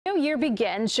year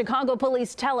begins, Chicago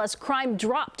police tell us crime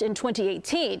dropped in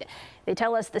 2018. They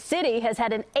tell us the city has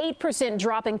had an 8%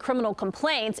 drop in criminal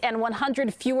complaints and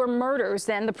 100 fewer murders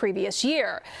than the previous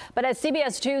year. But as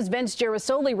CBS 2's Vince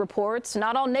Girasoli reports,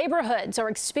 not all neighborhoods are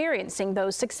experiencing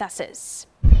those successes.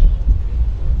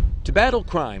 To battle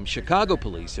crime, Chicago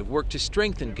police have worked to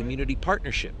strengthen community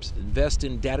partnerships, invest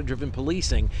in data-driven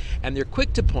policing, and they're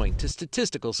quick to point to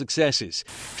statistical successes.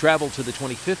 Travel to the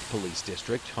 25th Police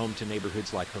District, home to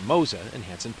neighborhoods like Hermosa and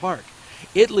Hanson Park.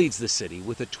 It leads the city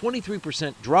with a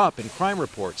 23% drop in crime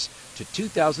reports to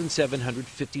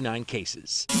 2,759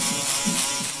 cases.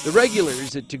 The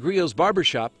regulars at Tigrillo's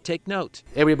barbershop take note.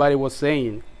 Everybody was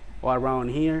saying, well, around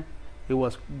here, it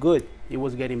was good. It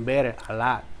was getting better a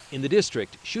lot. In the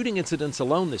district, shooting incidents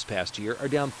alone this past year are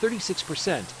down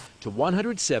 36% to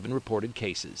 107 reported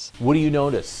cases. What do you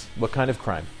notice? What kind of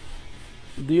crime?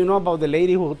 Do you know about the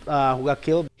lady who got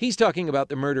killed? He's talking about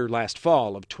the murder last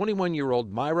fall of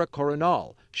 21-year-old Myra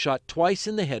Coronal, shot twice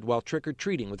in the head while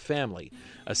trick-or-treating with family.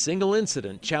 A single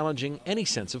incident challenging any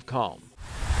sense of calm.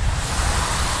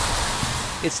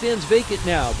 It stands vacant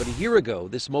now, but a year ago,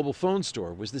 this mobile phone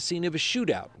store was the scene of a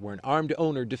shootout where an armed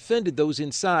owner defended those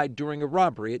inside during a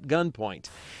robbery at gunpoint.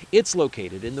 It's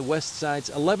located in the West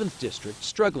Side's 11th district,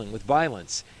 struggling with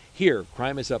violence. Here,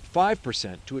 crime is up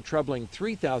 5% to a troubling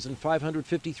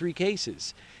 3,553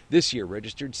 cases. This year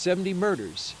registered 70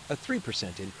 murders, a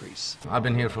 3% increase. I've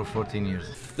been here for 14 years.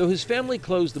 Though his family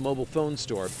closed the mobile phone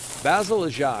store, Basil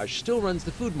Ajaj still runs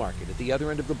the food market at the other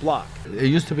end of the block. It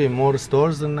used to be more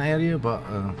stores in the area, but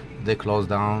they closed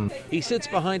down. He sits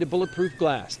behind a bulletproof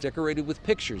glass decorated with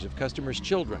pictures of customers'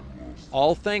 children.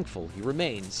 All thankful he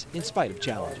remains in spite of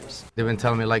challenges. They've been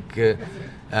telling me, like,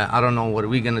 I don't know what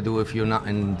we're going to do if you're not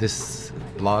in this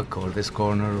block or this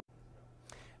corner.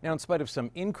 Now, in spite of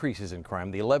some increases in crime,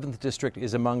 the 11th district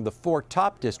is among the 4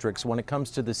 top districts when it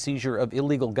comes to the seizure of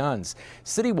illegal guns.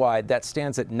 Citywide, that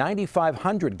stands at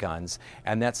 9,500 guns,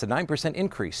 and that's a 9%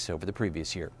 increase over the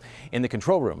previous year. In the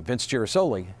control room, Vince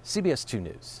Girasoli, CBS 2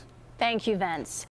 News. Thank you, Vince.